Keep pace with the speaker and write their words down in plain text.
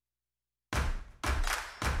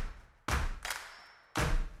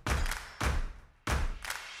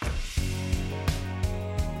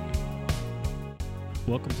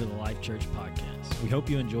Welcome to the Life Church Podcast. We hope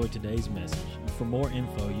you enjoyed today's message. And for more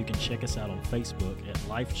info, you can check us out on Facebook at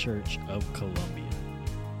Life Church of Columbia.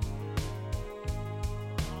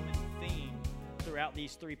 Common theme throughout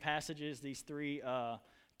these three passages, these three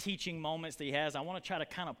teaching moments that he has, I want to try to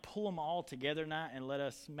kind of pull them all together now and let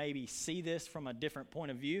us maybe see this from a different point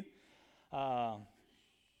of view.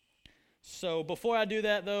 So before I do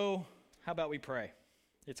that, though, how about we pray?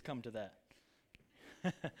 It's come to that.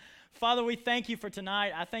 Father, we thank you for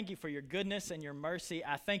tonight. I thank you for your goodness and your mercy.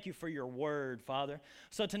 I thank you for your word, Father.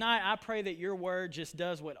 So tonight, I pray that your word just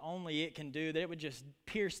does what only it can do, that it would just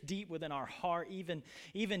pierce deep within our heart, even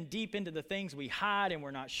deep into the things we hide and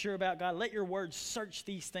we're not sure about. God, let your word search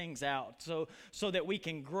these things out so that we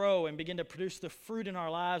can grow and begin to produce the fruit in our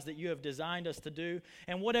lives that you have designed us to do.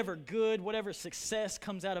 And whatever good, whatever success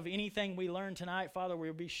comes out of anything we learn tonight, Father,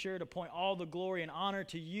 we'll be sure to point all the glory and honor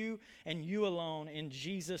to you and you alone. In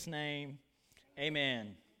Jesus' name.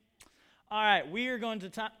 Amen. All right, we are going to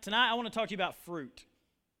tonight. I want to talk to you about fruit,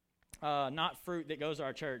 not fruit that goes to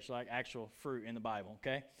our church, like actual fruit in the Bible.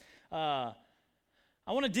 Okay, I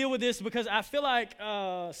want to deal with this because I feel like,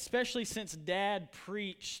 especially since Dad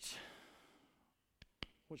preached,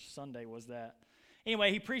 which Sunday was that?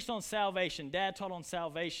 Anyway, he preached on salvation. Dad taught on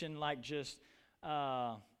salvation, like just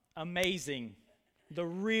amazing, the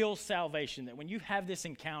real salvation. That when you have this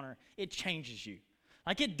encounter, it changes you.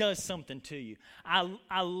 Like it does something to you.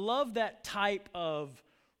 I love that type of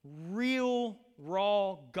real,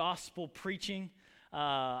 raw gospel preaching.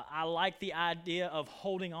 I like the idea of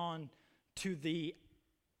holding on to the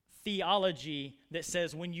theology that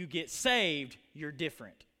says when you get saved, you're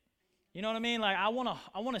different. You know what I mean? Like I want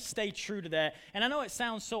to stay true to that. And I know it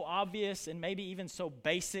sounds so obvious and maybe even so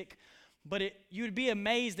basic, but you would be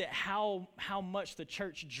amazed at how much the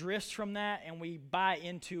church drifts from that, and we buy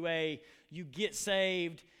into you get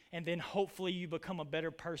saved, and then hopefully you become a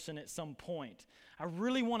better person at some point. I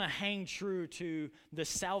really want to hang true to the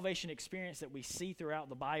salvation experience that we see throughout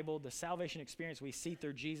the Bible, the salvation experience we see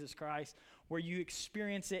through Jesus Christ, where you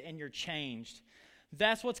experience it and you're changed.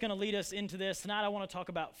 That's what's going to lead us into this. Tonight I want to talk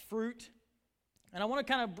about fruit, and I want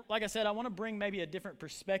to kind of, like I said, I want to bring maybe a different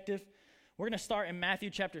perspective. We're going to start in Matthew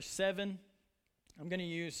chapter 7. I'm going to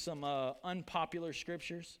use some unpopular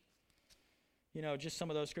scriptures. You know, just some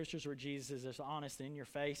of those scriptures where Jesus is just honest and in your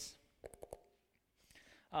face.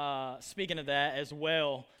 Speaking of that as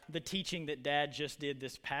well, the teaching that Dad just did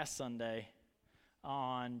this past Sunday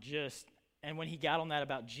and when he got on that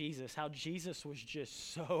about Jesus, how Jesus was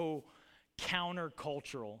just so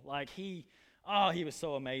countercultural. Like he was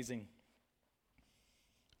so amazing.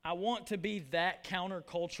 I want to be that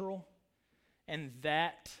countercultural and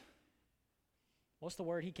that, what's the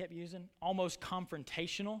word he kept using? Almost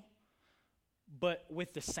confrontational, but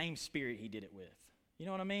with the same spirit he did it with. You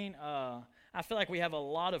know what I mean? I feel like we have a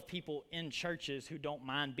lot of people in churches who don't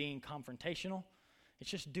mind being confrontational. It's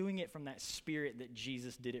just doing it from that spirit that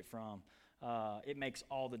Jesus did it from. It makes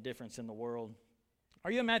all the difference in the world.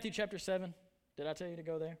 Are you in Matthew chapter 7? Did I tell you to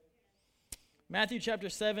go there? Matthew chapter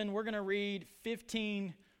 7, we're going to read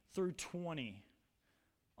 15 through 20.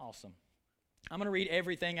 Awesome. I'm going to read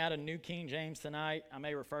everything out of New King James tonight. I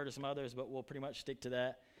may refer to some others, but we'll pretty much stick to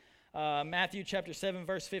that. Matthew chapter 7,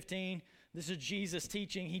 verse 15. This is Jesus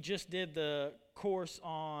teaching. He just did the course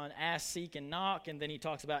on ask, seek, and knock, and then he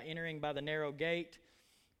talks about entering by the narrow gate.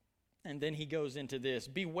 And then he goes into this.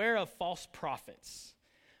 Beware of false prophets.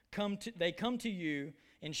 They come to you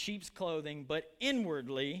in sheep's clothing, but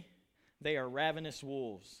inwardly they are ravenous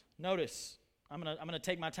wolves. Notice, I'm gonna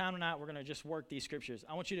take my time tonight. We're gonna just work these scriptures.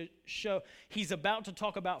 I want you to show he's about to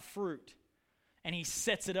talk about fruit, and he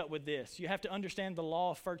sets it up with this. You have to understand the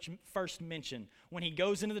law of first mention. When he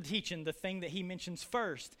goes into the teaching, the thing that he mentions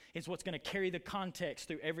first is what's going to carry the context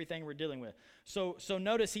through everything we're dealing with. So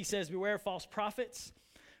notice he says, beware of false prophets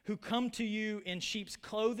who come to you in sheep's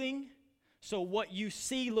clothing. So what you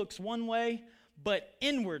see looks one way, but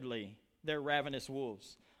inwardly they're ravenous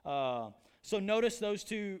wolves. So notice those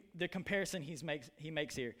two, the comparison he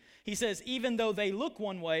makes here. He says, even though they look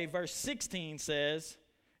one way, verse 16 says,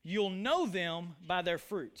 you'll know them by their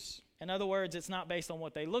fruits. In other words, it's not based on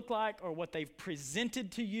what they look like or what they've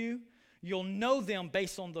presented to you. You'll know them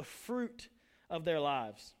based on the fruit of their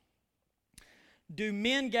lives. Do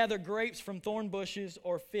men gather grapes from thorn bushes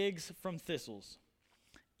or figs from thistles?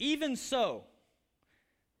 Even so,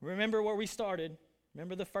 remember where we started.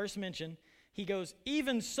 Remember the first mention. He goes,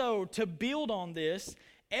 even so, to build on this,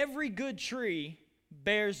 every good tree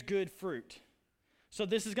bears good fruit. So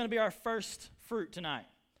this is going to be our first fruit tonight.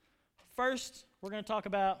 First, we're going to talk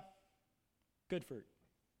about good fruit.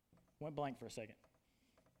 Went blank for a second.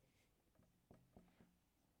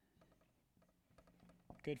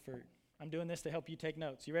 Good fruit. I'm doing this to help you take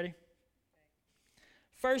notes. You ready?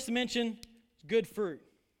 First mention, good fruit.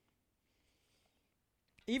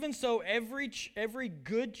 Even so, every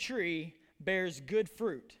good tree bears good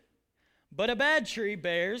fruit, but a bad tree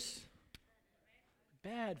bears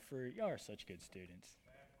bad fruit. You are such good students.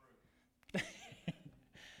 Bad fruit.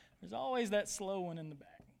 There's always that slow one in the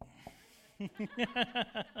back.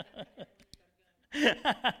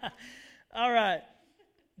 All right.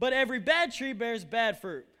 But every bad tree bears bad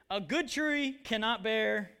fruit. A good tree cannot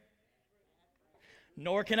bear,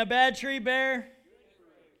 nor can a bad tree bear.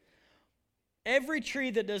 Every tree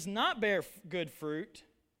that does not bear good fruit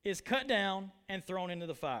is cut down and thrown into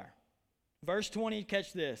the fire. Verse 20,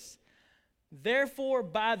 catch this. Therefore,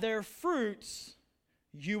 by their fruits,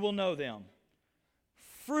 you will know them.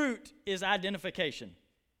 Fruit is identification.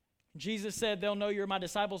 Jesus said, they'll know you're my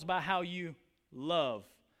disciples by how you love.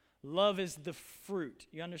 Love is the fruit.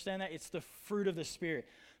 You understand that? It's the fruit of the Spirit.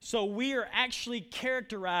 So we are actually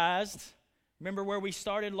characterized, remember where we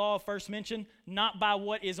started, law of first mention, not by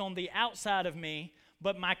what is on the outside of me,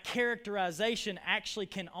 but my characterization actually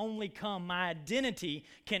can only come, my identity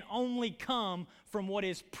can only come from what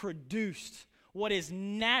is produced, what is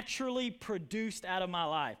naturally produced out of my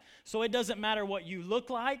life. So it doesn't matter what you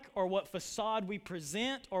look like or what facade we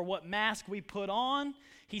present or what mask we put on.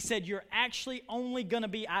 He said you're actually only going to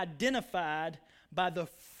be identified by the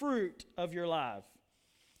fruit of your life.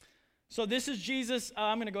 So this is Jesus.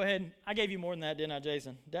 I'm going to go ahead. I gave you more than that, didn't I,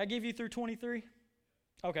 Jason? Did I give you through 23?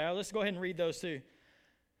 Okay, let's go ahead and read those too.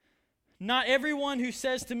 Not everyone who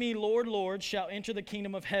says to me, Lord, Lord, shall enter the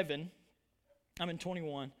kingdom of heaven. I'm in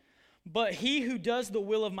 21. But he who does the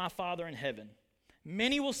will of my Father in heaven.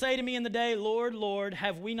 Many will say to me in the day, Lord, Lord,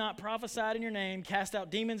 have we not prophesied in your name, cast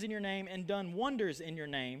out demons in your name, and done wonders in your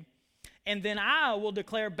name? And then I will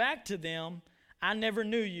declare back to them, I never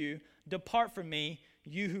knew you. Depart from me,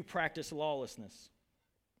 you who practice lawlessness.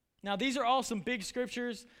 Now, these are all some big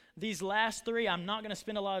scriptures. These last three, I'm not going to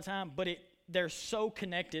spend a lot of time, but they're so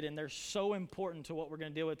connected and they're so important to what we're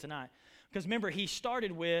going to deal with tonight. Because remember, he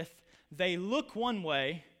started with, they look one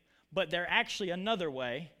way, but they're actually another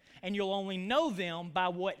way. And you'll only know them by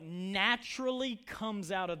what naturally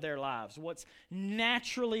comes out of their lives, what's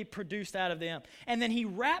naturally produced out of them. And then he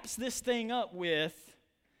wraps this thing up with,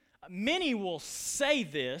 many will say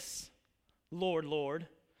this, Lord, Lord,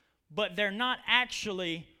 but they're not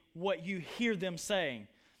actually what you hear them saying.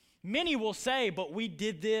 Many will say, but we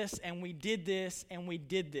did this, and we did this, and we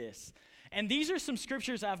did this. And these are some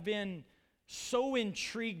scriptures I've been so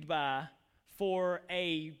intrigued by for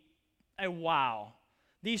a while.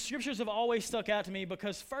 These scriptures have always stuck out to me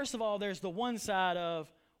because, first of all, there's the one side of,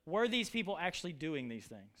 were these people actually doing these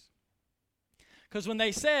things? Because when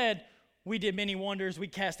they said, we did many wonders, we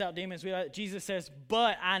cast out demons, Jesus says,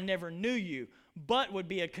 but I never knew you. But would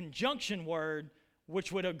be a conjunction word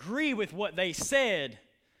which would agree with what they said.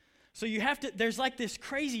 So you have to, there's like this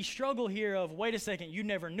crazy struggle here of, wait a second, you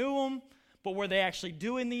never knew them, but were they actually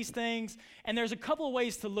doing these things? And there's a couple of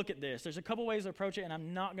ways to look at this. There's a couple of ways to approach it, and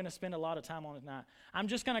I'm not going to spend a lot of time on it tonight. I'm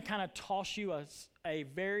just going to kind of toss you a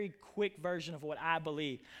very quick version of what I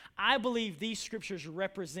believe. I believe these scriptures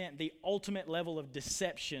represent the ultimate level of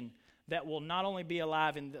deception that will not only be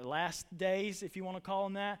alive in the last days, if you want to call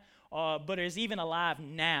them that, but is even alive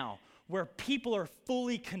now, where people are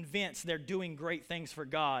fully convinced they're doing great things for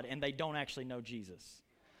God and they don't actually know Jesus.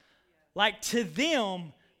 Like, to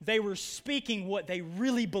them, they were speaking what they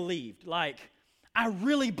really believed. Like, I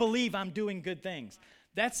really believe I'm doing good things.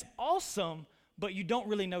 That's awesome, but you don't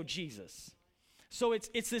really know Jesus. So it's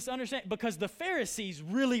this understanding, because the Pharisees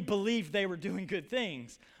really believed they were doing good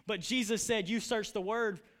things. But Jesus said, you search the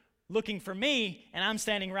word looking for me, and I'm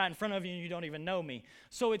standing right in front of you, and you don't even know me.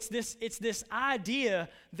 So it's this idea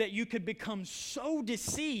that you could become so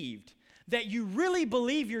deceived that you really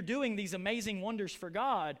believe you're doing these amazing wonders for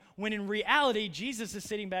God, when in reality, Jesus is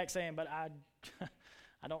sitting back saying, but I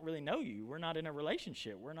don't really know you. We're not in a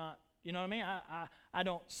relationship. We're not, you know what I mean? I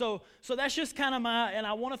don't. So that's just kind of and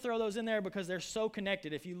I want to throw those in there because they're so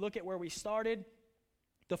connected. If you look at where we started,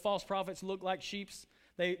 the false prophets look like sheeps.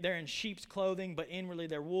 They're in sheep's clothing, but inwardly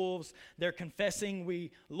they're wolves. They're confessing,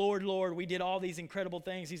 Lord, Lord, we did all these incredible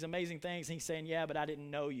things, these amazing things. And he's saying, yeah, but I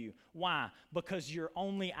didn't know you. Why? Because you're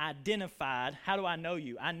only identified. How do I know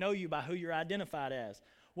you? I know you by who you're identified as.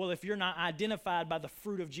 Well, if you're not identified by the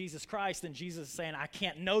fruit of Jesus Christ, then Jesus is saying, I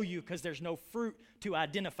can't know you because there's no fruit to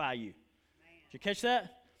identify you. Did you catch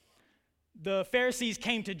that? The Pharisees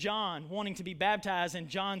came to John wanting to be baptized, and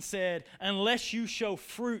John said, unless you show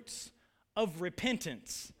fruits of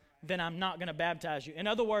repentance, then I'm not going to baptize you. In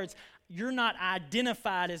other words, you're not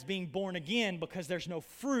identified as being born again because there's no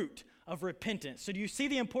fruit of repentance. So do you see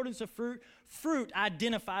the importance of fruit? Fruit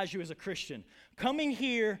identifies you as a Christian. Coming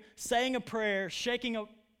here, saying a prayer, shaking a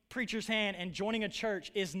preacher's hand, and joining a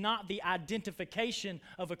church is not the identification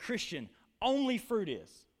of a Christian. Only fruit is.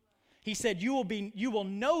 He said, you will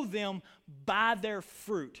know them by their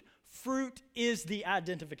fruit. Fruit is the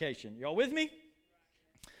identification. Y'all with me?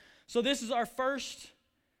 So this is our first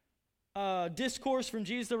discourse from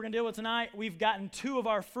Jesus that we're going to deal with tonight. We've gotten two of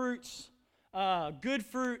our fruits, good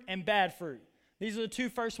fruit and bad fruit. These are the two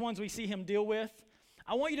first ones we see him deal with.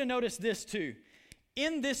 I want you to notice this too.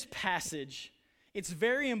 In this passage, it's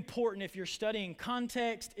very important if you're studying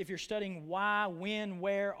context, if you're studying why, when,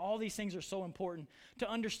 where, all these things are so important to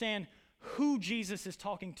understand who Jesus is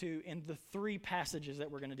talking to in the three passages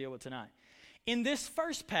that we're going to deal with tonight. In this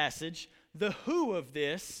first passage, the who of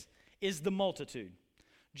this is the multitude.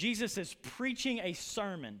 Jesus is preaching a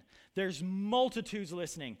sermon. There's multitudes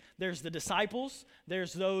listening. There's the disciples.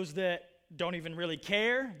 There's those that don't even really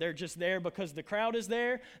care. They're just there because the crowd is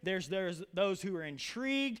there. There's those who are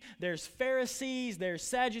intrigued. There's Pharisees. There's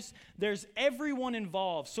Sadducees. There's everyone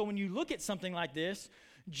involved. So when you look at something like this,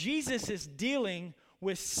 Jesus is dealing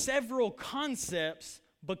with several concepts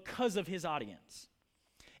because of his audience.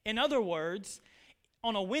 In other words,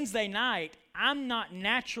 on a Wednesday night, I'm not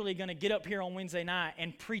naturally going to get up here on Wednesday night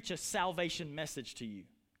and preach a salvation message to you.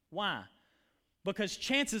 Why? Because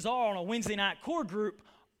chances are on a Wednesday night core group,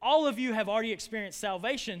 all of you have already experienced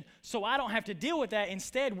salvation, so I don't have to deal with that.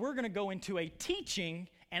 Instead, we're going to go into a teaching,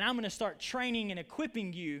 and I'm going to start training and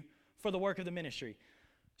equipping you for the work of the ministry.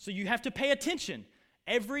 So you have to pay attention.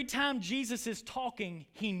 Every time Jesus is talking,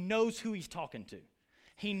 he knows who he's talking to.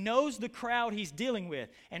 He knows the crowd he's dealing with.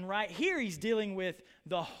 And right here, he's dealing with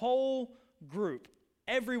the whole group.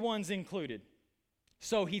 Everyone's included.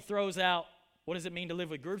 So he throws out, what does it mean to live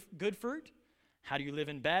with good fruit? How do you live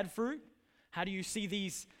in bad fruit? How do you see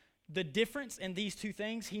the difference in these two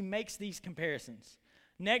things? He makes these comparisons.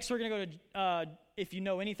 Next, we're going to go to, if you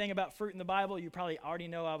know anything about fruit in the Bible, you probably already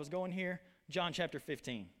know I was going here, John chapter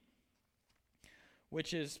 15,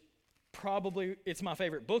 which is probably, it's my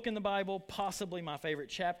favorite book in the Bible, possibly my favorite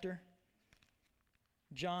chapter.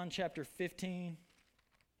 John chapter 15.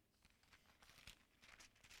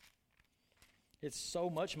 It's so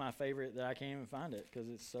much my favorite that I can't even find it because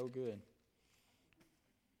it's so good.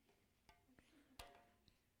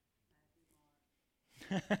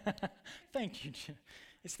 Thank you, Jim.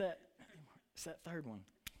 It's that third one.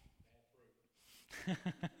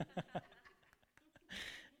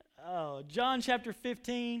 Oh, John chapter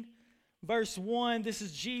 15, verse 1. This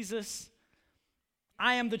is Jesus.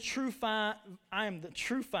 I am the true vine. I am the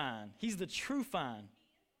true vine. He's the true vine.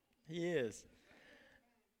 He is.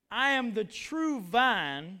 I am the true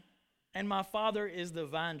vine, and my Father is the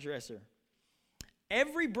vine dresser.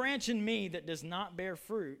 Every branch in me that does not bear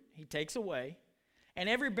fruit, he takes away. And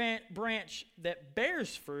every branch that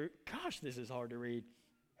bears fruit, gosh, this is hard to read.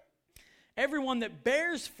 Everyone that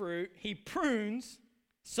bears fruit, he prunes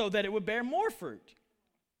so that it would bear more fruit.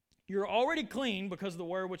 You're already clean because of the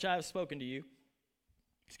word which I have spoken to you.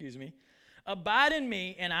 Excuse me. Abide in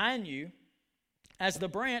me and I in you, as the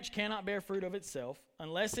branch cannot bear fruit of itself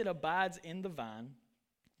unless it abides in the vine,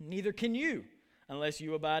 neither can you unless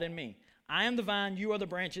you abide in me. I am the vine, you are the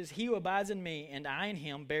branches. He who abides in me and I in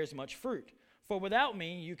him bears much fruit. For without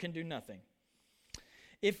me you can do nothing.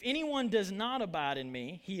 If anyone does not abide in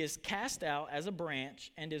me, he is cast out as a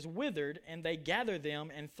branch and is withered, and they gather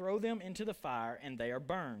them and throw them into the fire, and they are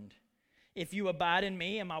burned. If you abide in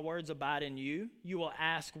me and my words abide in you, you will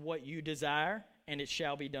ask what you desire, and it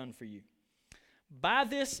shall be done for you. By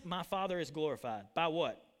this my Father is glorified. By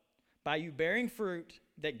what? By you bearing fruit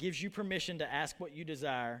that gives you permission to ask what you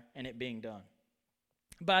desire, and it being done.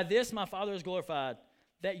 By this my Father is glorified,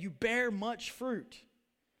 that you bear much fruit,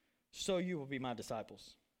 so you will be my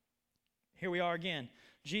disciples. Here we are again.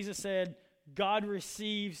 Jesus said, God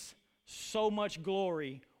receives so much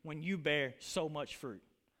glory when you bear so much fruit.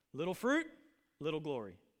 Little fruit, little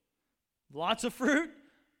glory. Lots of fruit,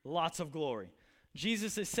 lots of glory.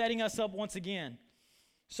 Jesus is setting us up once again.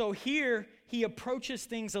 So here, he approaches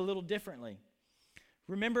things a little differently.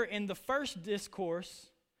 Remember, in the first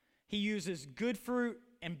discourse, he uses good fruit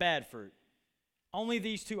and bad fruit. Only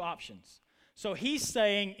these two options. So he's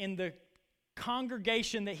saying in the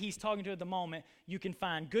congregation that he's talking to at the moment, you can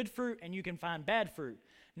find good fruit and you can find bad fruit.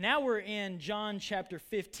 Now we're in John chapter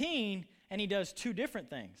 15, and he does two different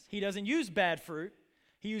things. He doesn't use bad fruit.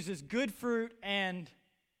 He uses good fruit and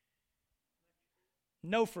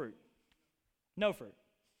no fruit. No fruit.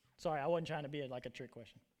 Sorry, I wasn't trying to be like a trick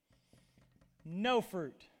question. No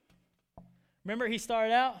fruit. Remember he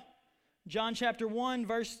started out? John chapter 15,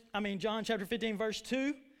 verse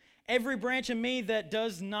 2. every branch in me that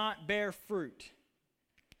does not bear fruit.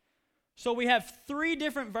 So we have 3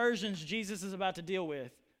 different versions Jesus is about to deal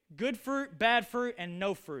with. Good fruit, bad fruit, and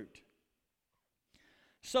no fruit.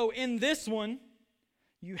 So in this one,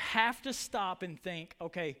 you have to stop and think,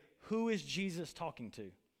 okay, who is Jesus talking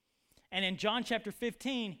to? And in John chapter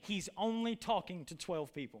 15, he's only talking to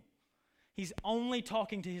 12 people. He's only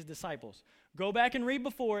talking to his disciples. Go back and read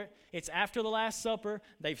before it. It's after the Last Supper.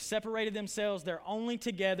 They've separated themselves. They're only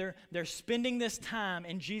together. They're spending this time,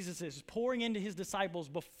 and Jesus is pouring into his disciples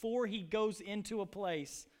before he goes into a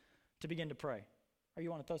place to begin to pray. Or you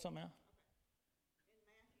want to throw something out?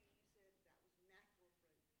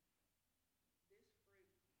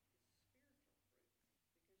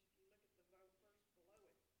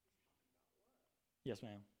 Yes,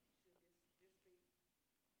 ma'am.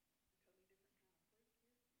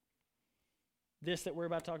 This that we're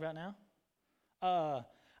about to talk about now?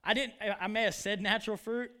 I may have said natural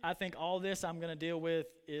fruit. I think all this I'm going to deal with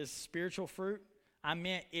is spiritual fruit. I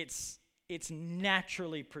meant it's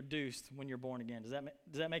naturally produced when you're born again. Does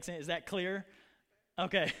that make sense? Is that clear?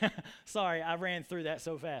 Okay. Sorry, I ran through that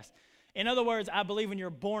so fast. In other words, I believe when you're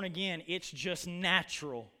born again, it's just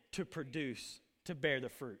natural to produce, to bear the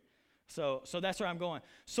fruit. So that's where I'm going.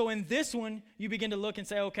 So in this one, you begin to look and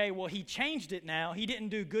say, okay, well, he changed it now. He didn't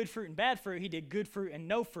do good fruit and bad fruit. He did good fruit and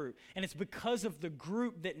no fruit. And it's because of the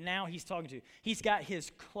group that now he's talking to. He's got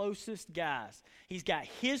his closest guys. He's got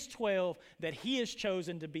his 12 that he has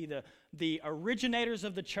chosen to be the originators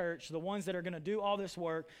of the church, the ones that are going to do all this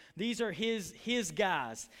work. These are his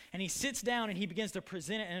guys. And he sits down and he begins to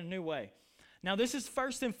present it in a new way. Now, this is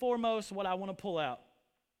first and foremost what I want to pull out.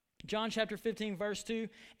 John chapter 15, verse 2,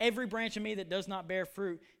 every branch in me that does not bear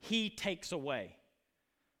fruit, he takes away.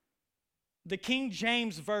 The King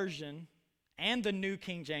James Version and the New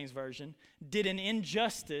King James Version did an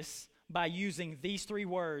injustice by using these 3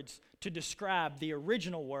 words to describe the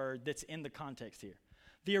original word that's in the context here.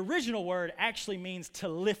 The original word actually means to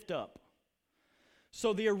lift up.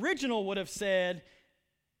 So the original would have said,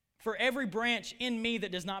 for every branch in me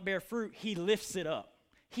that does not bear fruit, he lifts it up.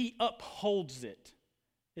 He upholds it.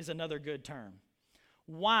 Is another good term.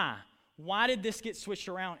 Why? Why did this get switched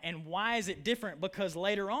around? And why is it different? Because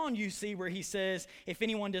later on you see where he says, if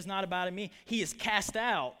anyone does not abide in me, he is cast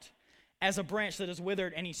out as a branch that is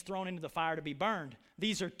withered and he's thrown into the fire to be burned.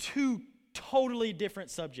 These are 2 totally different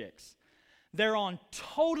subjects. They're on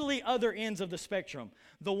totally other ends of the spectrum.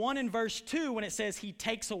 The one in verse 2, when it says he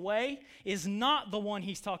takes away, is not the one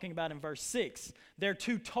he's talking about in verse 6. They're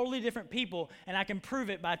 2 totally different people, and I can prove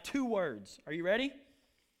it by 2 words. Are you ready?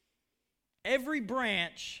 Every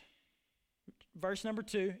branch, verse number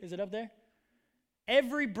 2, is it up there?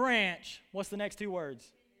 Every branch, what's the next 2 words?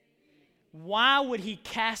 Why would he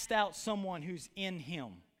cast out someone who's in him?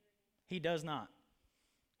 He does not.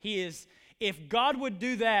 He is, if God would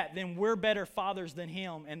do that, then we're better fathers than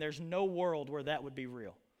him, and there's no world where that would be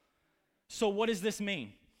real. So what does this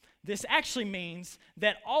mean? This actually means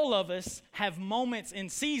that all of us have moments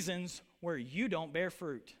and seasons where you don't bear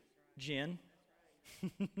fruit, Jen.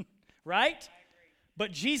 Right?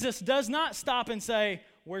 But Jesus does not stop and say,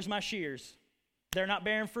 where's my shears? They're not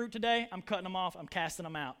bearing fruit today. I'm cutting them off. I'm casting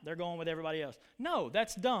them out. They're going with everybody else. No,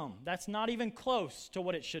 that's dumb. That's not even close to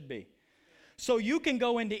what it should be. So you can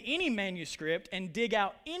go into any manuscript and dig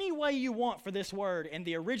out any way you want for this word, and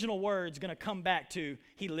the original word's going to come back to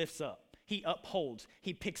he lifts up, he upholds,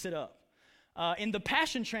 he picks it up. In the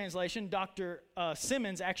Passion Translation, Dr.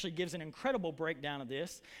 Simmons actually gives an incredible breakdown of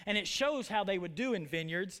this, and it shows how they would do in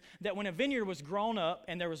vineyards, that when a vineyard was grown up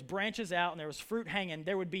and there was branches out and there was fruit hanging,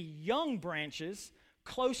 there would be young branches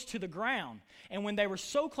close to the ground. And when they were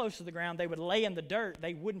so close to the ground, they would lay in the dirt.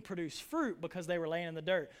 They wouldn't produce fruit because they were laying in the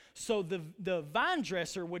dirt. So the vine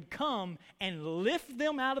dresser would come and lift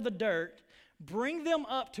them out of the dirt, bring them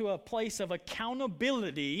up to a place of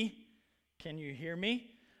accountability. Can you hear me?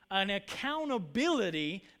 An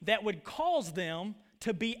accountability that would cause them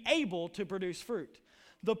to be able to produce fruit.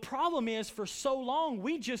 The problem is, for so long,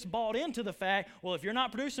 we just bought into the fact, well, if you're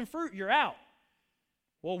not producing fruit, you're out.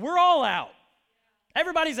 Well, we're all out.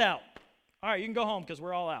 Everybody's out. All right, you can go home because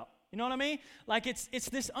we're all out. You know what I mean? Like it's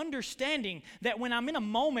this understanding that when I'm in a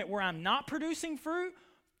moment where I'm not producing fruit,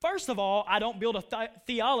 first of all, I don't build a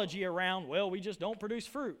theology around, well, we just don't produce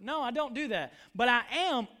fruit. No, I don't do that. But I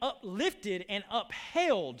am uplifted and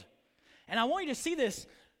upheld. And I want you to see this.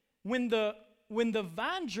 When the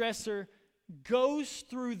vine dresser goes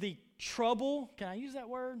through the trouble, can I use that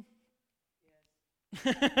word?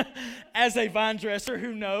 Yes. As a vine dresser,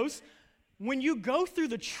 who knows? When you go through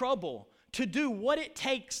the trouble to do what it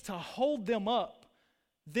takes to hold them up,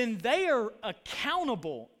 then they are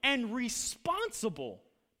accountable and responsible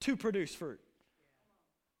to produce fruit.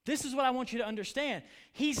 This is what I want you to understand.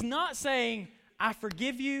 He's not saying, I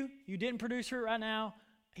forgive you, you didn't produce fruit right now.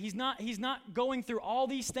 He's not going through all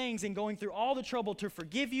these things and going through all the trouble to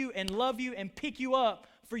forgive you and love you and pick you up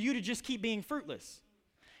for you to just keep being fruitless.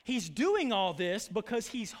 He's doing all this because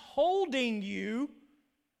he's holding you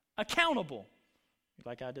accountable.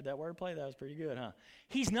 Like I did that wordplay, that was pretty good, huh?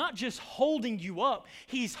 He's not just holding you up,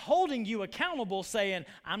 he's holding you accountable, saying,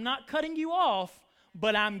 I'm not cutting you off,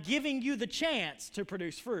 but I'm giving you the chance to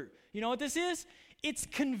produce fruit. You know what this is? It's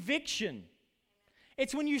conviction.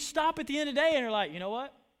 It's when you stop at the end of the day and you're like, you know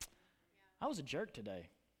what? I was a jerk today.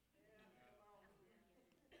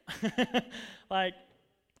 Like,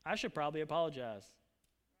 I should probably apologize.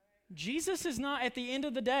 Jesus is not at the end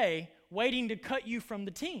of the day waiting to cut you from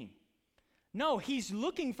the team. No, he's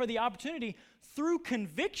looking for the opportunity through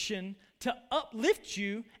conviction to uplift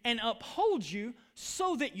you and uphold you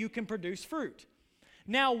so that you can produce fruit.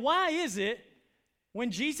 Now, why is it when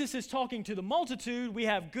Jesus is talking to the multitude, we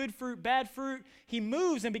have good fruit, bad fruit, he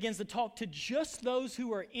moves and begins to talk to just those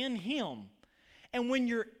who are in him. And when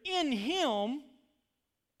you're in him,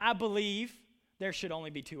 I believe there should only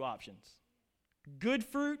be two options: good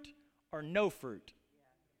fruit or no fruit.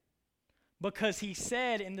 Because he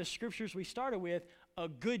said in the scriptures we started with, a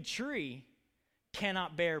good tree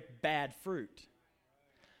cannot bear bad fruit.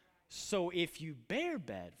 So if you bear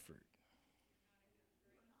bad fruit,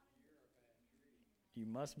 you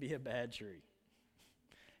must be a bad tree.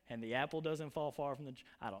 And the apple doesn't fall far from the tree.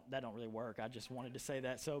 That don't really work. I just wanted to say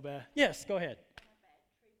that so bad. Yes, go ahead.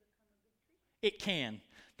 It can.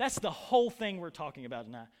 That's the whole thing we're talking about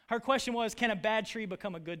tonight. Her question was, can a bad tree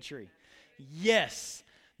become a good tree? Yes.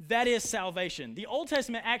 That is salvation. The Old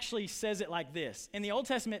Testament actually says it like this. In the Old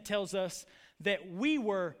Testament, it tells us that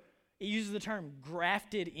it uses the term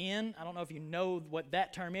grafted in. I don't know if you know what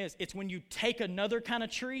that term is. It's when you take another kind of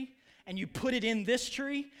tree and you put it in this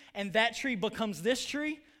tree, and that tree becomes this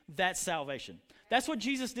tree. That's salvation. That's what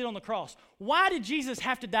Jesus did on the cross. Why did Jesus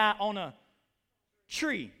have to die on a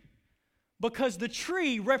tree? Because the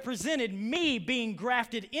tree represented me being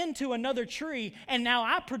grafted into another tree, and now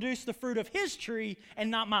I produce the fruit of his tree and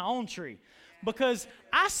not my own tree. Because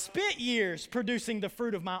I spent years producing the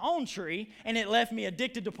fruit of my own tree, and it left me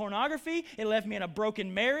addicted to pornography. It left me in a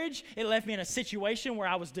broken marriage. It left me in a situation where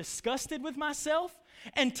I was disgusted with myself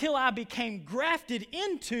until I became grafted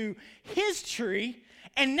into his tree,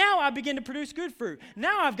 and now I begin to produce good fruit.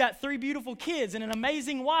 Now I've got 3 beautiful kids and an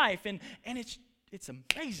amazing wife, and it's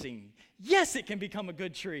amazing. Yes, it can become a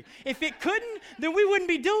good tree. If it couldn't, then we wouldn't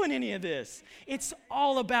be doing any of this. It's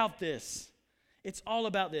all about this. It's all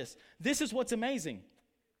about this. This is what's amazing.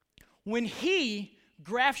 When he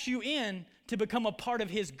grafts you in to become a part of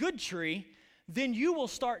his good tree, then you will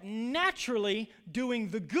start naturally doing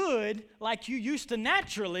the good like you used to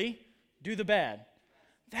naturally do the bad.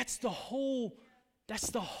 That's the whole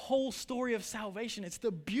story of salvation. It's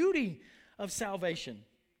the beauty of salvation.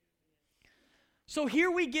 So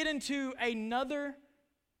here we get into another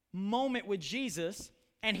moment with Jesus,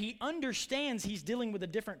 and he understands he's dealing with a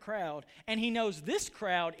different crowd, and he knows this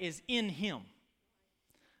crowd is in him.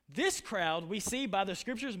 This crowd, we see by the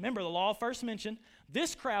scriptures, remember the law first mentioned,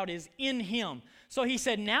 this crowd is in him. So he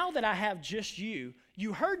said, now that I have just you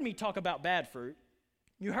heard me talk about bad fruit.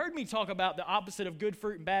 You heard me talk about the opposite of good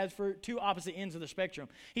fruit and bad fruit, 2 opposite ends of the spectrum.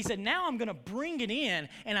 He said, now I'm going to bring it in,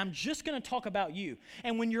 and I'm just going to talk about you.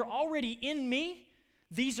 And when you're already in me,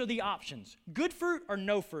 these are the options: good fruit or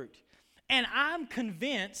no fruit. And I'm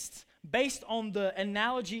convinced, based on the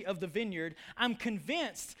analogy of the vineyard, I'm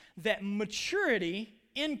convinced that maturity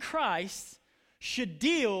in Christ should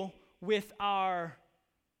deal with our,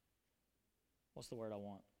 what's the word I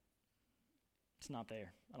want? It's not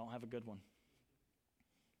there. I don't have a good one.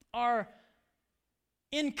 Our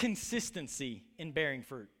inconsistency in bearing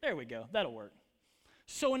fruit. There we go. That'll work.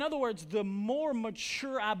 So in other words, the more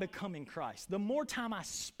mature I become in Christ, the more time I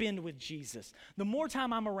spend with Jesus, the more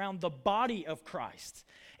time I'm around the body of Christ,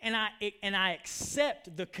 and I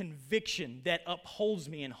accept the conviction that upholds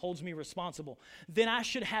me and holds me responsible, then I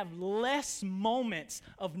should have less moments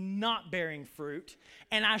of not bearing fruit,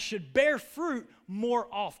 and I should bear fruit more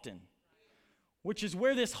often. Which is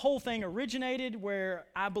where this whole thing originated, where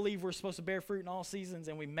I believe we're supposed to bear fruit in all seasons,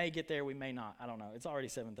 and we may get there, we may not. I don't know. It's already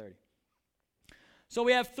 7:30. So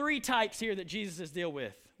we have 3 types here that Jesus has dealt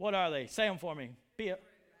with. What are they? Say them for me.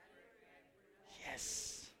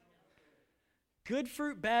 Yes. Good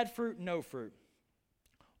fruit, bad fruit, no fruit.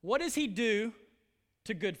 What does he do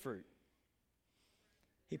to good fruit?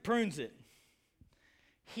 He prunes it.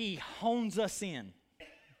 He hones us in.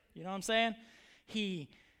 You know what I'm saying? He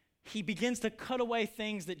begins to cut away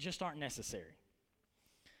things that just aren't necessary.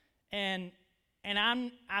 And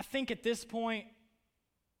I think at this point,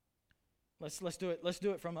 let's do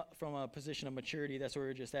it from a position of maturity. That's where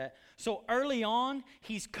we're just at. So early on,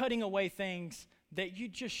 he's cutting away things that you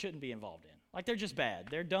just shouldn't be involved in. Like, they're just bad.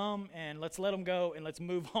 They're dumb, and let's let them go, and let's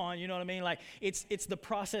move on. You know what I mean? Like, it's the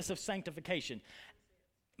process of sanctification.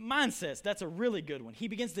 Mindsets, that's a really good one. He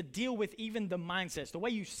begins to deal with even the mindsets, the way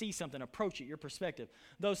you see something, approach it, your perspective,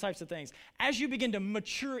 those types of things. As you begin to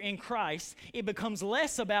mature in Christ, it becomes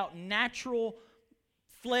less about natural,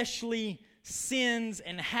 fleshly sins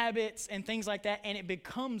and habits and things like that, and it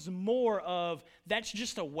becomes more of, that's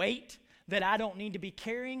just a weight that I don't need to be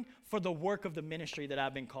carrying for the work of the ministry that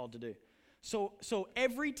I've been called to do. So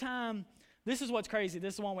every time, this is what's crazy.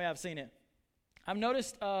 This is one way I've seen it. I've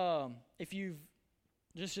noticed if you've,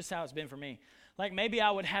 just how it's been for me. Like, maybe I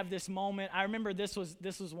would have this moment. I remember this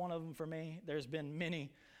was one of them for me. There's been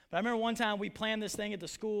many. But I remember one time we planned this thing at the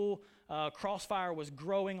school. Crossfire was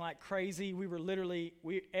growing like crazy. We were literally,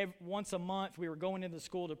 once a month, we were going into the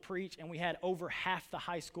school to preach, and we had over half the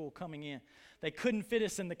high school coming in. They couldn't fit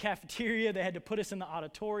us in the cafeteria. They had to put us in the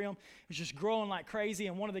auditorium. It was just growing like crazy,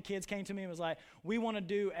 and one of the kids came to me and was like, we want to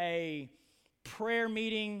do a prayer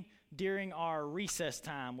meeting during our recess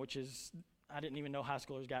time, which is, I didn't even know high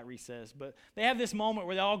schoolers got recess, but they have this moment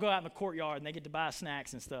where they all go out in the courtyard and they get to buy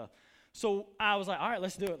snacks and stuff. So I was like, all right,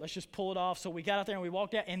 let's do it. Let's just pull it off. So we got out there and we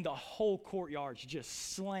walked out, and the whole courtyard's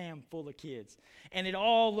just slammed full of kids. And it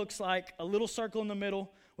all looks like a little circle in the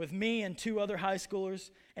middle with me and two other high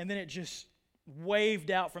schoolers, and then it just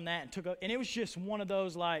waved out from that and took up. And it was just one of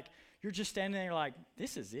those, like, you're just standing there like,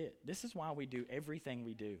 this is it. This is why we do everything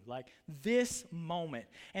we do. Like, this moment.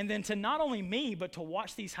 And then to not only me, but to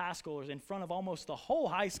watch these high schoolers in front of almost the whole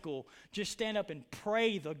high school just stand up and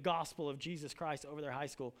pray the gospel of Jesus Christ over their high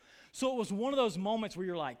school. So it was one of those moments where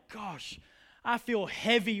you're like, gosh, I feel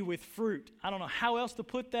heavy with fruit. I don't know how else to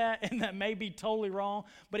put that, and that may be totally wrong,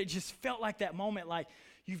 but it just felt like that moment, like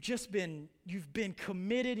you've been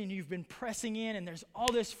committed and you've been pressing in, and there's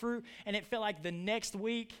all this fruit, and it felt like the next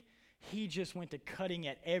week, he just went to cutting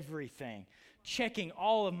at everything, checking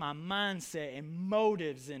all of my mindset and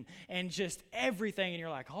motives and just everything. And you're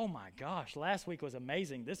like, oh my gosh, last week was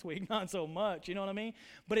amazing. This week, not so much. You know what I mean?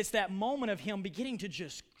 But it's that moment of him beginning to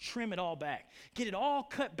just trim it all back, get it all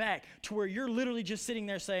cut back to where you're literally just sitting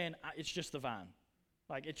there saying, it's just the vine.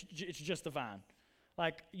 Like, it's just the vine.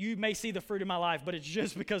 Like, you may see the fruit in my life, but it's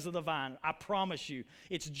just because of the vine. I promise you,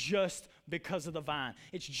 it's just because of the vine.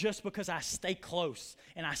 It's just because I stay close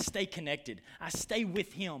and I stay connected. I stay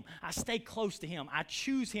with him. I stay close to him. I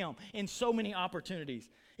choose him in so many opportunities.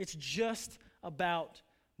 It's just about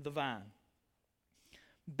the vine.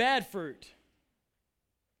 Bad fruit.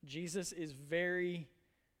 Jesus is very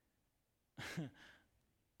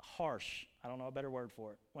harsh. I don't know a better word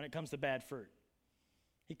for it when it comes to bad fruit.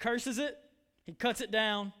 He curses it. He cuts it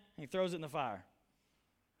down, and he throws it in the fire.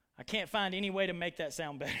 I can't find any way to make that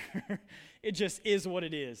sound better. It just is what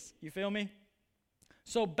it is. You feel me?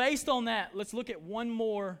 So based on that, let's look at one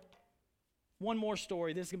more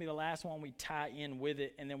story. This is going to be the last one we tie in with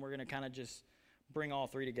it, and then we're going to kind of just bring all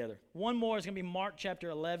three together. One more is going to be Mark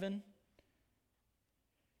chapter 11.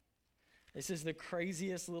 This is the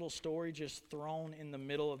craziest little story just thrown in the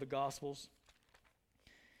middle of the Gospels.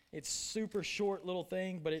 It's super short little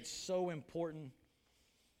thing, but it's so important.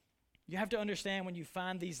 You have to understand when you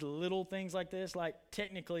find these little things like this, like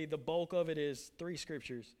technically the bulk of it is 3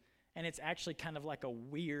 scriptures, and it's actually kind of like a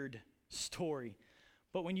weird story.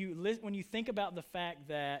 But when you think about the fact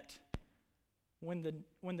that when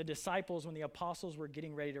the apostles were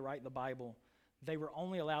getting ready to write the Bible, they were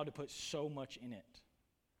only allowed to put so much in it.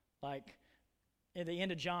 Like, at the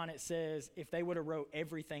end of John, it says, if they would have wrote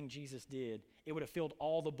everything Jesus did, it would have filled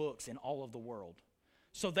all the books in all of the world.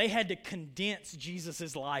 So they had to condense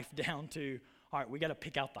Jesus' life down to, all right, we got to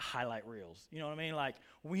pick out the highlight reels. You know what I mean? Like,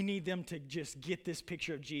 we need them to just get this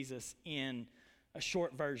picture of Jesus in a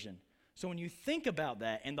short version. So when you think about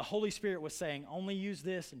that, and the Holy Spirit was saying, only use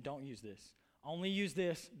this and don't use this. Only use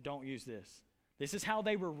this, don't use this. This is how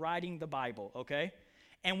they were writing the Bible, okay?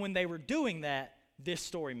 And when they were doing that, this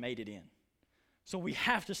story made it in. So we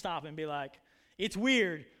have to stop and be like, it's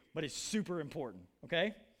weird, but it's super important,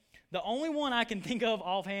 okay? The only one I can think of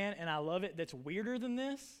offhand, and I love it, that's weirder than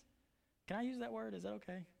this, can I use that word? Is that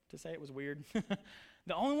okay to say it was weird?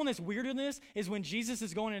 The only one that's weirder than this is when Jesus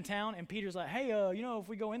is going into town, and Peter's like, hey, if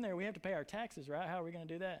we go in there, we have to pay our taxes, right? How are we going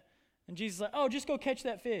to do that? And Jesus is like, oh, just go catch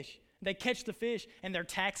that fish. They catch the fish, and their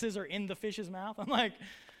taxes are in the fish's mouth. I'm like,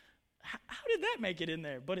 how did that make it in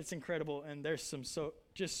there? But it's incredible, and there's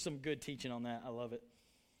some good teaching on that. I love it.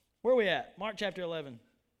 Where are we at? Mark chapter 11.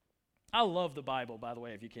 I love the Bible, by the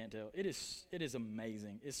way, if you can't tell. It is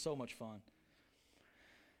amazing. It's so much fun.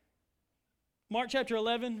 Mark chapter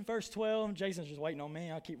 11, verse 12. Jason's just waiting on me.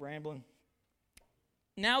 I'll keep rambling.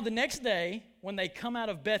 Now the next day, when they come out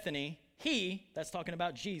of Bethany, that's talking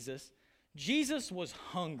about Jesus was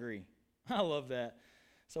hungry. I love that.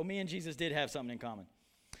 So me and Jesus did have something in common.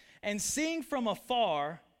 And seeing from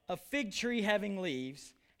afar a fig tree having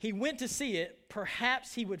leaves, he went to see it.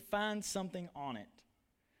 Perhaps he would find something on it.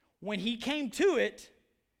 When he came to it,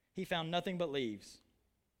 he found nothing but leaves.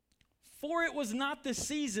 For it was not the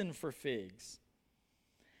season for figs.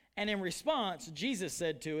 And in response, Jesus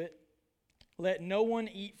said to it, "Let no one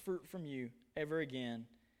eat fruit from you ever again."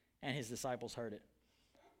 And his disciples heard it.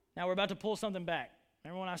 Now we're about to pull something back.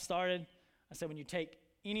 Remember when I started? I said when you take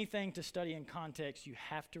anything to study in context, you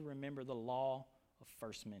have to remember the law of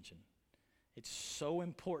first mention. It's so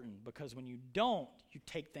important because when you don't, you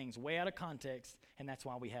take things way out of context, and that's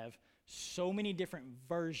why we have so many different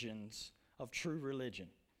versions of true religion.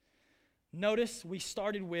 Notice we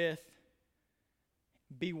started with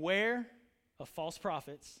beware of false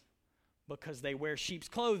prophets because they wear sheep's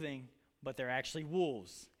clothing, but they're actually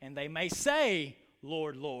wolves. And they may say,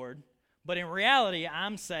 "Lord, Lord," but in reality,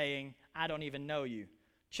 I'm saying, "I don't even know you."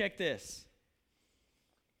 Check this.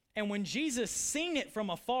 And when Jesus seen it from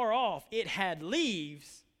afar off, it had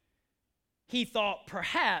leaves, he thought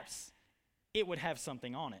perhaps it would have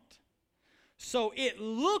something on it. So it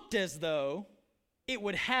looked as though it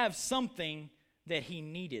would have something that he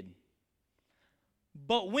needed.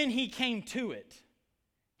 But when he came to it,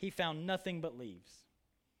 he found nothing but leaves.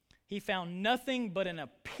 He found nothing but an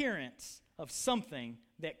appearance of something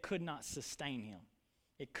that could not sustain him.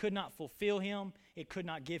 It could not fulfill him. It could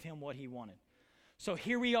not give him what he wanted. So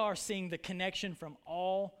here we are seeing the connection from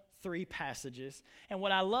all three passages. And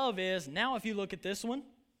what I love is, now if you look at this one,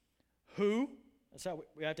 that's how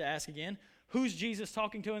we have to ask again, who's Jesus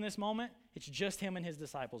talking to in this moment? It's just him and his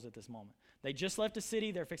disciples at this moment. They just left a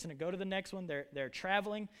city. They're fixing to go to the next one. They're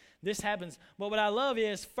traveling. This happens. But what I love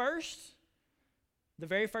is, first, the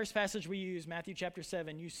very first passage we use, Matthew chapter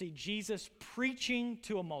 7, you see Jesus preaching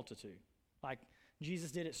to a multitude. Like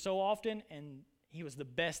Jesus did it so often, and he was the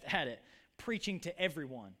best at it, preaching to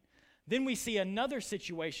everyone. Then we see another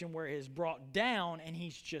situation where it is brought down, and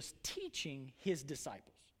he's just teaching his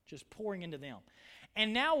disciples, just pouring into them.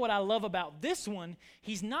 And now what I love about this one,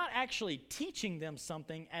 he's not actually teaching them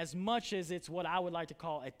something as much as it's what I would like to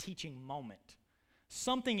call a teaching moment.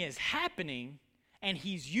 Something is happening, and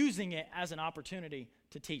he's using it as an opportunity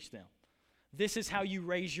to teach them. This is how you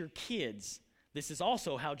raise your kids. This is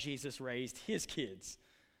also how Jesus raised his kids,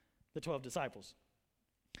 the 12 disciples.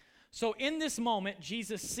 So in this moment,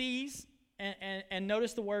 Jesus sees, and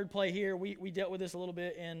notice the wordplay here. We dealt with this a little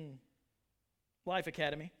bit in Life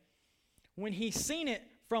Academy. When he seen it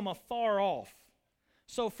from afar off.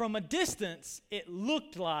 So from a distance, it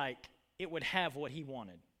looked like it would have what he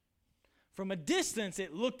wanted. From a distance,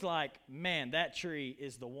 it looked like, man, that tree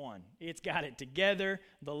is the one. It's got it together.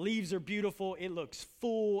 The leaves are beautiful. It looks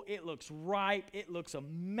full. It looks ripe. It looks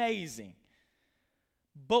amazing.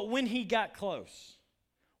 But when he got close,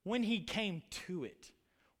 when he came to it,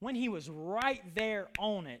 when he was right there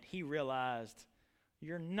on it, he realized,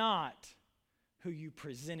 you're not who you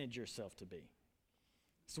presented yourself to be.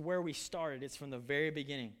 It's where we started. It's from the very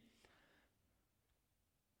beginning.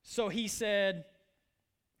 So he said,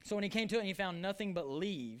 so when he came to it and he found nothing but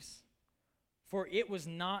leaves, for it was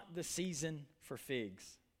not the season for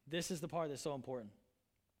figs. This is the part that's so important.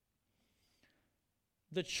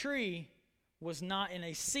 The tree was not in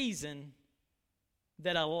a season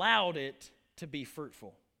that allowed it to be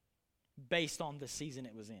fruitful based on the season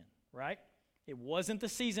it was in, right? It wasn't the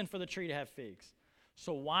season for the tree to have figs.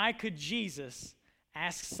 So why could Jesus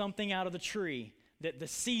ask something out of the tree that the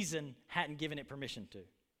season hadn't given it permission to?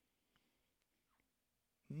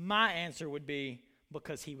 My answer would be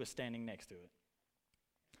because he was standing next to it.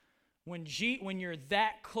 When you're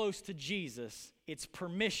that close to Jesus, it's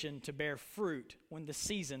permission to bear fruit when the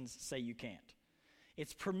seasons say you can't.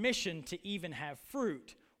 It's permission to even have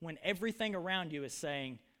fruit when everything around you is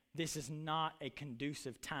saying, this is not a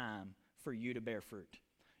conducive time for you to bear fruit.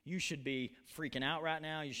 You should be freaking out right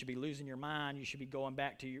now. You should be losing your mind. You should be going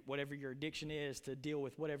back to whatever your addiction is to deal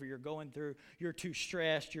with whatever you're going through. You're too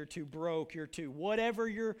stressed. You're too broke. Whatever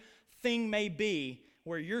your thing may be,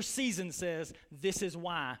 where your season says, this is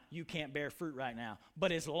why you can't bear fruit right now.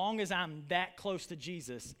 But as long as I'm that close to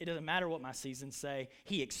Jesus, it doesn't matter what my seasons say.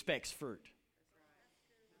 He expects fruit.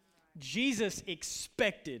 Jesus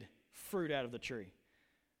expected fruit out of the tree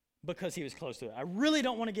because he was close to it. I really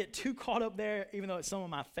don't want to get too caught up there, even though it's some of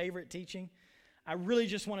my favorite teaching. I really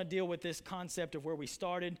just want to deal with this concept of where we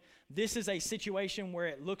started. This is a situation where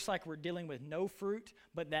it looks like we're dealing with no fruit,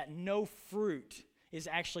 but that no fruit is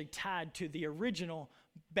actually tied to the original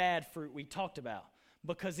bad fruit we talked about,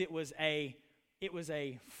 because it was a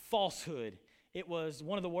falsehood. It was,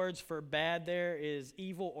 one of the words for bad there is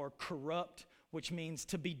evil or corrupt, which means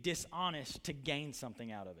to be dishonest, to gain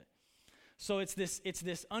something out of it. So it's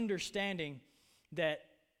this understanding that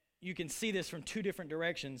you can see this from two different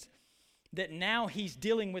directions, that now he's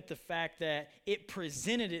dealing with the fact that it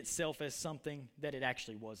presented itself as something that it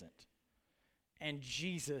actually wasn't. And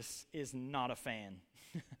Jesus is not a fan.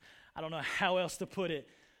 I don't know how else to put it.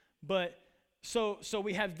 But so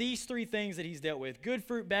we have these three things that he's dealt with: good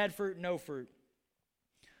fruit, bad fruit, no fruit.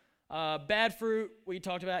 Bad fruit, we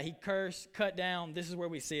talked about, he cursed, cut down. This is where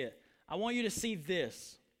we see it. I want you to see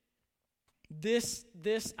this. This,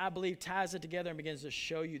 I believe, ties it together and begins to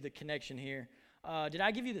show you the connection here. Did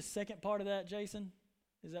I give you the second part of that, Jason?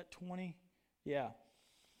 Is that 20? Yeah.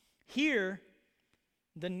 Here,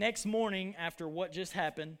 the next morning after what just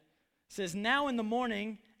happened, says, now in the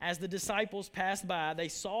morning, as the disciples passed by, they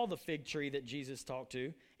saw the fig tree that Jesus talked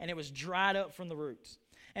to, and it was dried up from the roots.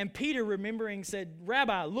 And Peter, remembering, said,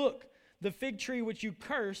 Rabbi, look, the fig tree which you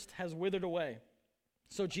cursed has withered away.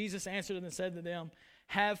 So Jesus answered and said to them,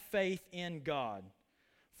 have faith in God.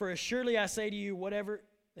 For assuredly I say to you,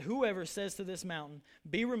 whoever says to this mountain,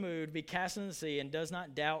 be removed, be cast into the sea, and does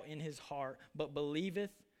not doubt in his heart, but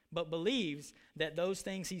believes that those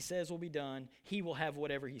things he says will be done, he will have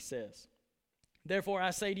whatever he says. Therefore I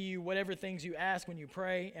say to you, whatever things you ask when you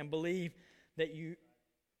pray, and believe that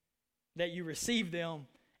you receive them,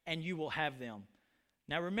 and you will have them.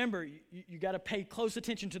 Now remember, you got to pay close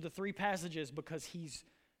attention to the three passages, because he's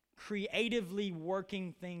creatively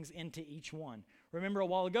working things into each one. Remember a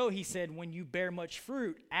while ago he said, when you bear much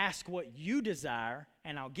fruit, ask what you desire,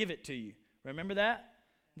 and I'll give it to you. Remember that?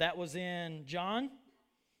 That was in John.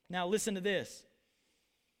 Now listen to this.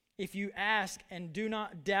 If you ask and do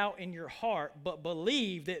not doubt in your heart, but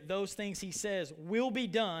believe that those things he says will be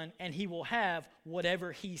done, and he will have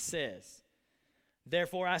whatever he says.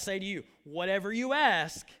 Therefore I say to you, whatever you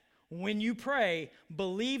ask when you pray,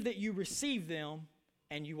 believe that you receive them,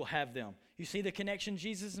 and you will have them. You see the connection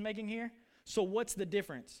Jesus is making here? So what's the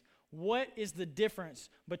difference? What is the difference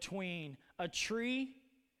between a tree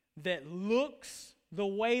that looks the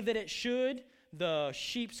way that it should, the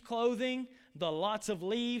sheep's clothing, the lots of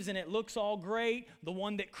leaves, and it looks all great, the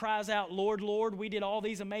one that cries out, Lord, Lord, we did all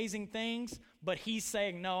these amazing things, but he's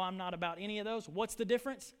saying, no, I'm not about any of those. What's the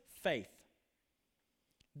difference? Faith.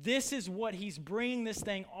 This is what he's bringing this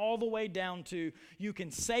thing all the way down to. You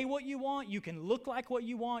can say what you want. You can look like what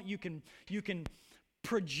you want. You can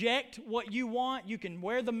project what you want. You can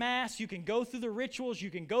wear the mask. You can go through the rituals. You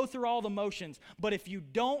can go through all the motions. But if you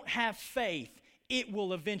don't have faith, it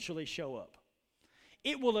will eventually show up.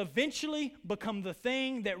 It will eventually become the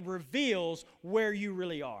thing that reveals where you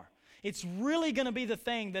really are. It's really going to be the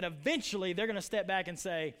thing that eventually they're going to step back and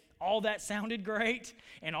say, all that sounded great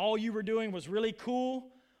and all you were doing was really cool,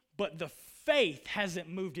 but the faith hasn't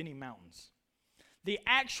moved any mountains. The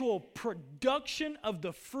actual production of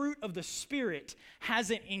the fruit of the Spirit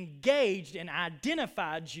hasn't engaged and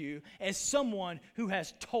identified you as someone who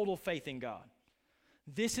has total faith in God.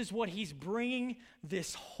 This is what he's bringing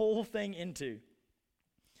this whole thing into.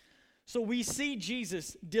 So we see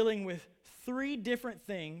Jesus dealing with three different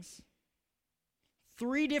things,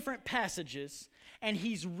 three different passages, and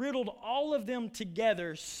he's riddled all of them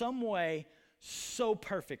together some way so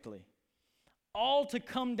perfectly. All to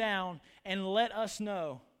come down and let us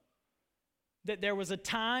know that there was a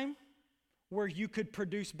time where you could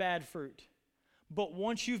produce bad fruit. But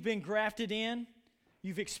once you've been grafted in,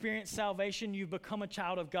 you've experienced salvation, you've become a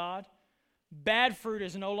child of God, bad fruit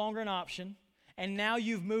is no longer an option, and now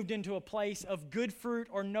you've moved into a place of good fruit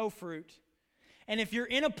or no fruit. And if you're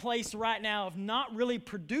in a place right now of not really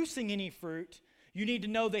producing any fruit, you need to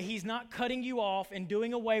know that he's not cutting you off and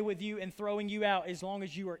doing away with you and throwing you out as long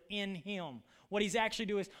as you are in him. What he's actually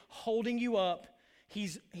doing is holding you up.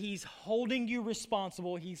 He's holding you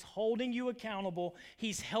responsible. He's holding you accountable.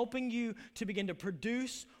 He's helping you to begin to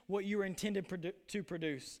produce what you were intended to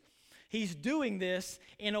produce. He's doing this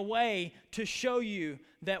in a way to show you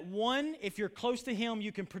that, one, if you're close to him,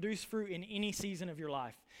 you can produce fruit in any season of your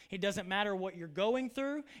life. It doesn't matter what you're going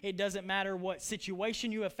through. It doesn't matter what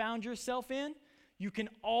situation you have found yourself in. You can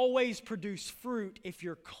always produce fruit if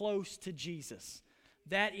you're close to Jesus.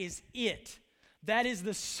 That is it. That is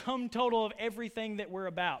the sum total of everything that we're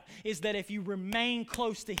about, is that if you remain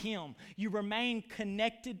close to him, you remain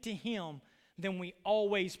connected to him, then we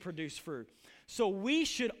always produce fruit. So we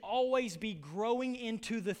should always be growing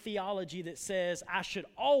into the theology that says I should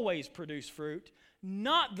always produce fruit,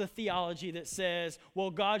 not the theology that says,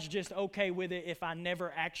 well, God's just okay with it if I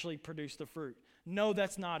never actually produce the fruit. No,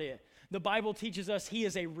 that's not it. The Bible teaches us He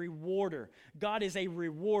is a rewarder. God is a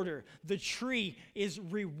rewarder. The tree is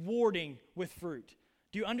rewarding with fruit.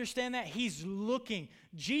 Do you understand that? He's looking.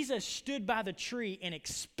 Jesus stood by the tree and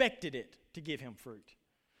expected it to give Him fruit.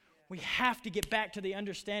 We have to get back to the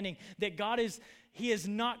understanding that He is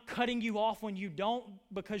not cutting you off when you don't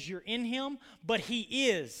because you're in Him, but He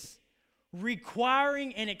is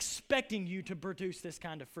requiring and expecting you to produce this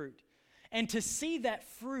kind of fruit. And to see that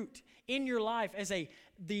fruit in your life as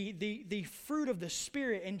the fruit of the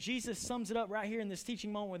Spirit, and Jesus sums it up right here in this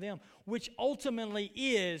teaching moment with them, which ultimately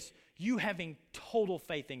is you having total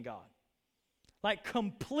faith in God. Like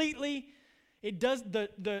completely. It does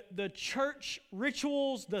the church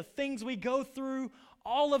rituals, the things we go through,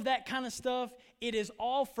 all of that kind of stuff, it is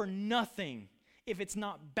all for nothing if it's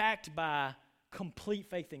not backed by complete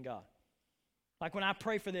faith in God. Like when I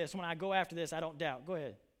pray for this, when I go after this, I don't doubt. Go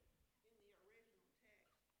ahead.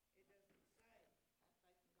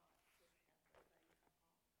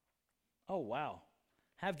 Oh, wow.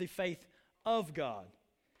 Have the faith of God.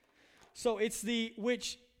 So it's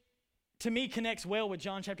which to me connects well with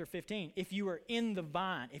John chapter 15. If you are in the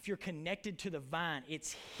vine, if you're connected to the vine,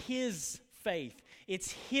 it's His faith.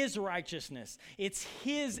 It's His righteousness. It's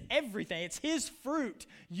His everything. It's His fruit.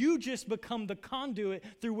 You just become the conduit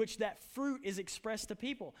through which that fruit is expressed to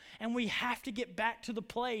people. And we have to get back to the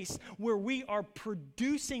place where we are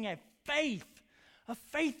producing a faith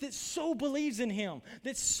that so believes in Him,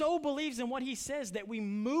 that so believes in what He says that we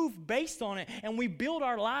move based on it and we build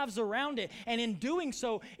our lives around it. And in doing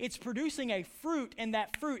so, it's producing a fruit, and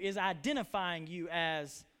that fruit is identifying you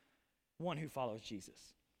as one who follows Jesus.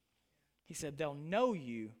 He said, they'll know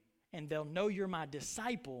you and they'll know you're my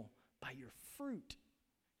disciple by your fruit.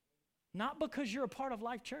 Not because you're a part of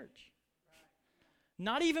Life Church.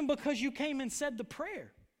 Not even because you came and said the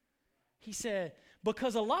prayer. He said,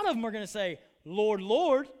 because a lot of them are going to say, Lord,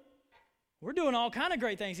 Lord, we're doing all kind of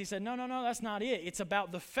great things. He said, no, that's not it. It's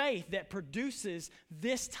about the faith that produces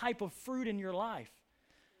this type of fruit in your life.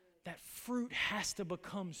 That fruit has to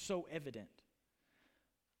become so evident.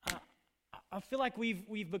 I feel like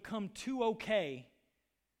we've become too okay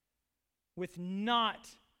with not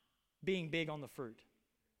being big on the fruit.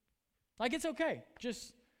 Like it's okay.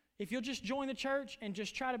 Just if you'll just join the church and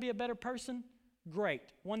just try to be a better person, great.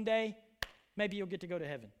 One day, maybe you'll get to go to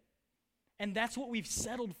heaven. And that's what we've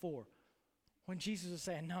settled for. When Jesus was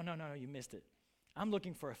saying, no, you missed it. I'm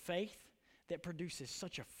looking for a faith that produces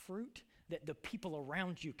such a fruit that the people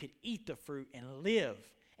around you could eat the fruit and live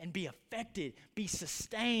and be affected, be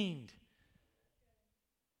sustained.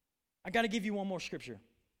 I got to give you one more scripture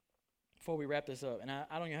before we wrap this up. And I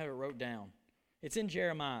don't even have it wrote down. It's in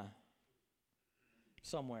Jeremiah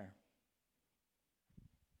somewhere.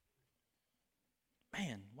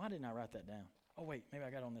 Man, why didn't I write that down? Oh, wait, maybe I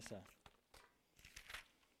got it on this side.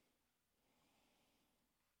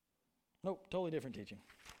 Nope, totally different teaching.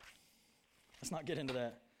 Let's not get into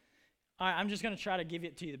that. All right, I'm just going to try to give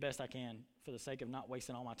it to you the best I can for the sake of not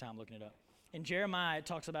wasting all my time looking it up. In Jeremiah, it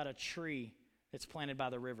talks about a tree that's planted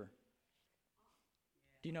by the river.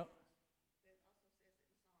 Do you know?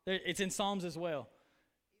 It's in Psalms as well.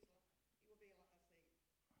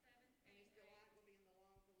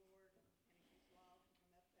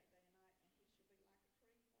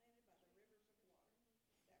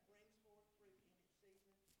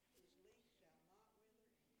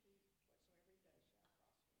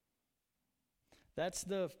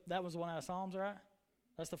 That was one out of Psalms, right?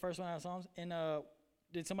 That's the first one out of Psalms. And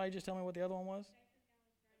did somebody just tell me what the other one was?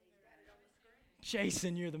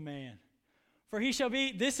 Jason, you're the man. For he shall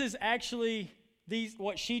be, this is actually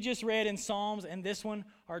what she just read in Psalms and this one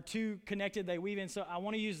are two connected. They weave in. So I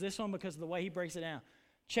want to use this one because of the way he breaks it down.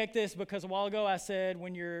 Check this, because a while ago I said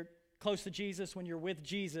when you're close to Jesus, when you're with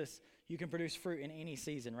Jesus, you can produce fruit in any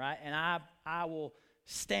season, right? And I will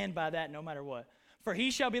stand by that no matter what. For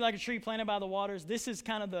he shall be like a tree planted by the waters. This is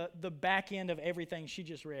kind of the back end of everything she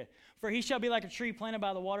just read. For he shall be like a tree planted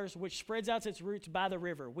by the waters, which spreads out its roots by the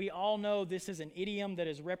river. We all know this is an idiom that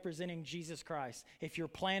is representing Jesus Christ. If you're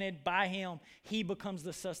planted by him, he becomes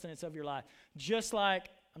the sustenance of your life. Just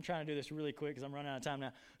like, I'm trying to do this really quick because I'm running out of time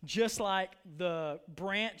now. Just like the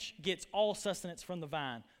branch gets all sustenance from the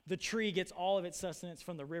vine, the tree gets all of its sustenance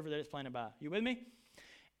from the river that it's planted by. You with me?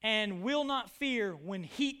 And will not fear when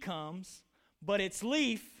heat comes, but its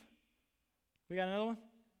leaf, we got another one?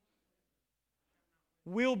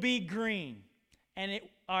 Will be green. And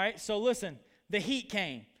all right, so listen, the heat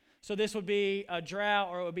came. So this would be a drought,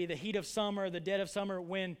 or it would be the heat of summer, the dead of summer,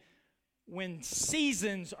 when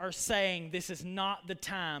seasons are saying this is not the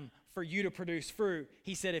time for you to produce fruit.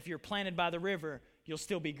 He said if you're planted by the river, you'll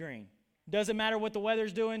still be green. Doesn't matter what the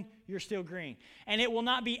weather's doing, you're still green. And it will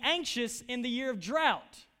not be anxious in the year of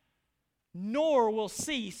drought, nor will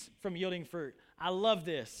cease from yielding fruit. I love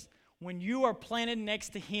this. When you are planted next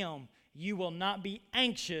to him, you will not be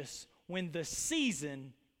anxious when the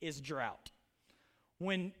season is drought.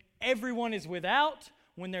 When everyone is without,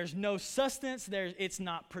 when there's no sustenance, it's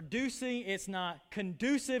not producing, it's not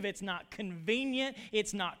conducive, it's not convenient,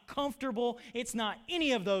 it's not comfortable, it's not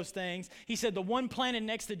any of those things. He said the one planted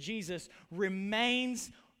next to Jesus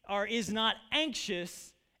remains or is not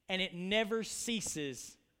anxious, and it never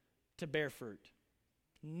ceases to bear fruit.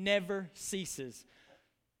 Never ceases.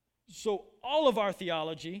 So all of our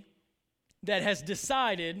theology that has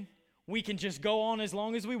decided we can just go on as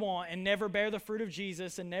long as we want and never bear the fruit of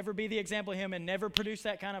Jesus and never be the example of him and never produce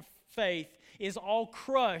that kind of faith is all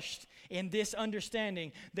crushed in this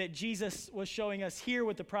understanding that Jesus was showing us here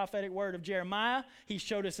with the prophetic word of Jeremiah. He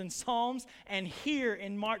showed us in Psalms. And here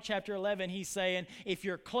in Mark chapter 11, he's saying, if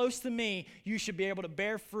you're close to me, you should be able to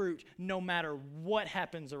bear fruit no matter what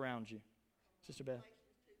happens around you. Sister Beth.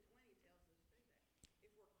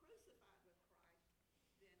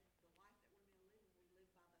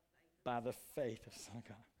 By the faith of the Son of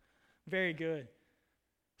God. Very good.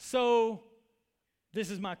 So, this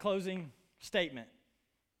is my closing statement.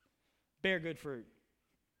 Bear good fruit.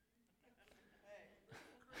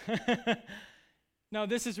 No,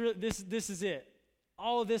 this is it.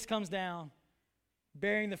 All of this comes down,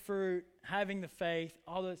 bearing the fruit, having the faith,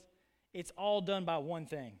 all this. It's all done by one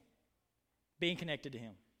thing: being connected to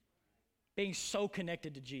him. Being so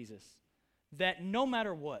connected to Jesus that no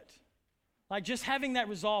matter what, like just having that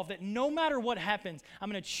resolve that no matter what happens,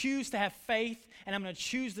 I'm going to choose to have faith and I'm going to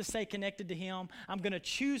choose to stay connected to him. I'm going to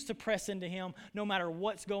choose to press into him no matter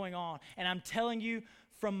what's going on. And I'm telling you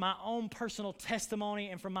from my own personal testimony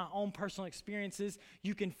and from my own personal experiences,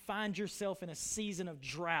 you can find yourself in a season of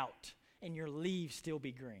drought and your leaves still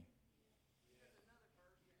be green.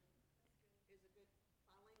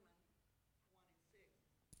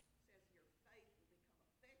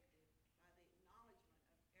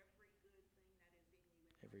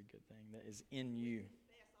 Every good thing that is in you.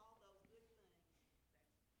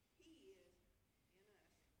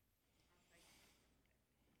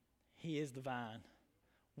 He is the vine.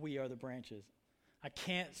 We are the branches. I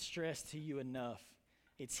can't stress to you enough,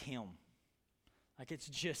 it's him. Like it's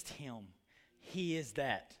just him. He is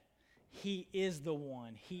that. He is the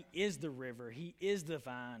one. He is the river. He is the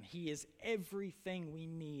vine. He is everything we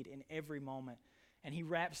need in every moment. And he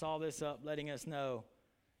wraps all this up letting us know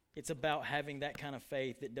it's about having that kind of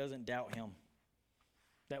faith that doesn't doubt him.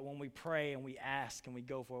 That when we pray and we ask and we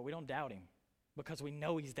go for it, we don't doubt him because we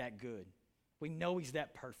know he's that good. We know he's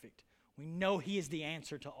that perfect. We know he is the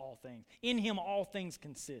answer to all things. In him, all things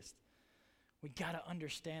consist. We got to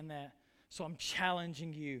understand that. So I'm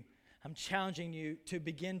challenging you to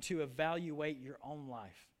begin to evaluate your own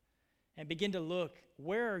life and begin to look,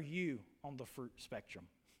 where are you on the fruit spectrum?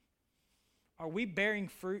 Are we bearing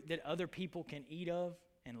fruit that other people can eat of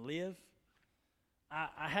and live?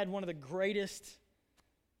 I had one of the greatest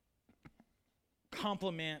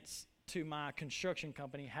compliments to my construction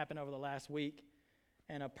company happen over the last week,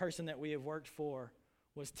 and a person that we have worked for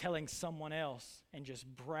was telling someone else and just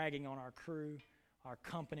bragging on our crew, our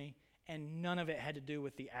company, and none of it had to do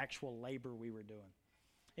with the actual labor we were doing.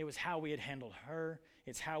 It was how we had handled her,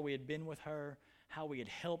 it's how we had been with her, how we had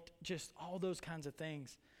helped, just all those kinds of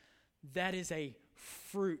things. That is a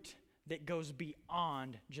fruit that goes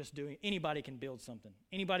beyond just doing. Anybody can build something.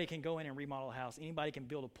 Anybody can go in and remodel a house. Anybody can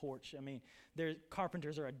build a porch. I mean,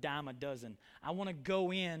 carpenters are a dime a dozen. I want to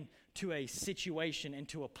go in to a situation and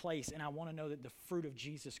to a place, and I want to know that the fruit of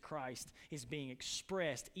Jesus Christ is being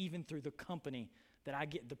expressed even through the company that I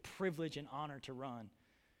get the privilege and honor to run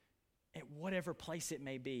at whatever place it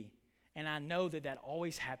may be. And I know that that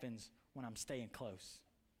always happens when I'm staying close.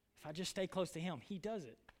 If I just stay close to him, he does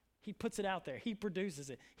it. He puts it out there. He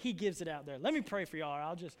produces it. He gives it out there. Let me pray for y'all.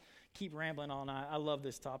 I'll just keep rambling all night. I love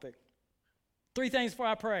this topic. 3 things before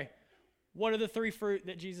I pray. What are the 3 fruit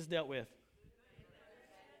that Jesus dealt with?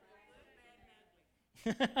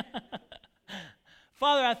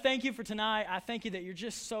 Father, I thank you for tonight. I thank you that you're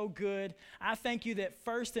just so good. I thank you that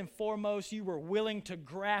first and foremost, you were willing to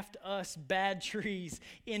graft us bad trees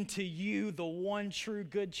into you, the one true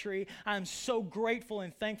good tree. I'm so grateful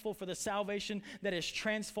and thankful for the salvation that has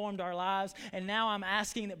transformed our lives. And now I'm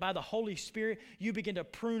asking that by the Holy Spirit, you begin to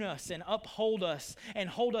prune us and uphold us and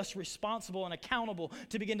hold us responsible and accountable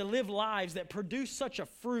to begin to live lives that produce such a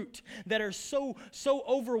fruit, that are so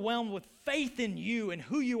overwhelmed with faith in you and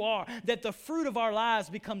who you are, that the fruit of our lives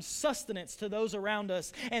becomes sustenance to those around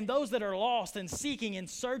us, and those that are lost and seeking and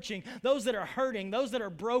searching, those that are hurting, those that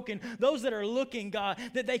are broken, those that are looking, God,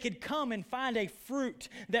 that they could come and find a fruit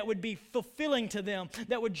that would be fulfilling to them,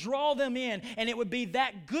 that would draw them in, and it would be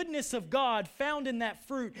that goodness of God found in that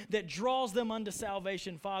fruit that draws them unto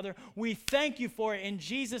salvation, Father. We thank you for it. In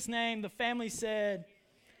Jesus' name, the family said,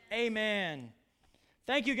 amen.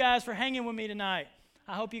 Thank you guys for hanging with me tonight.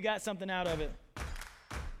 I hope you got something out of it.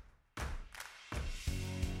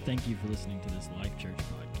 Thank you for listening to this Life Church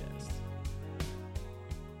podcast.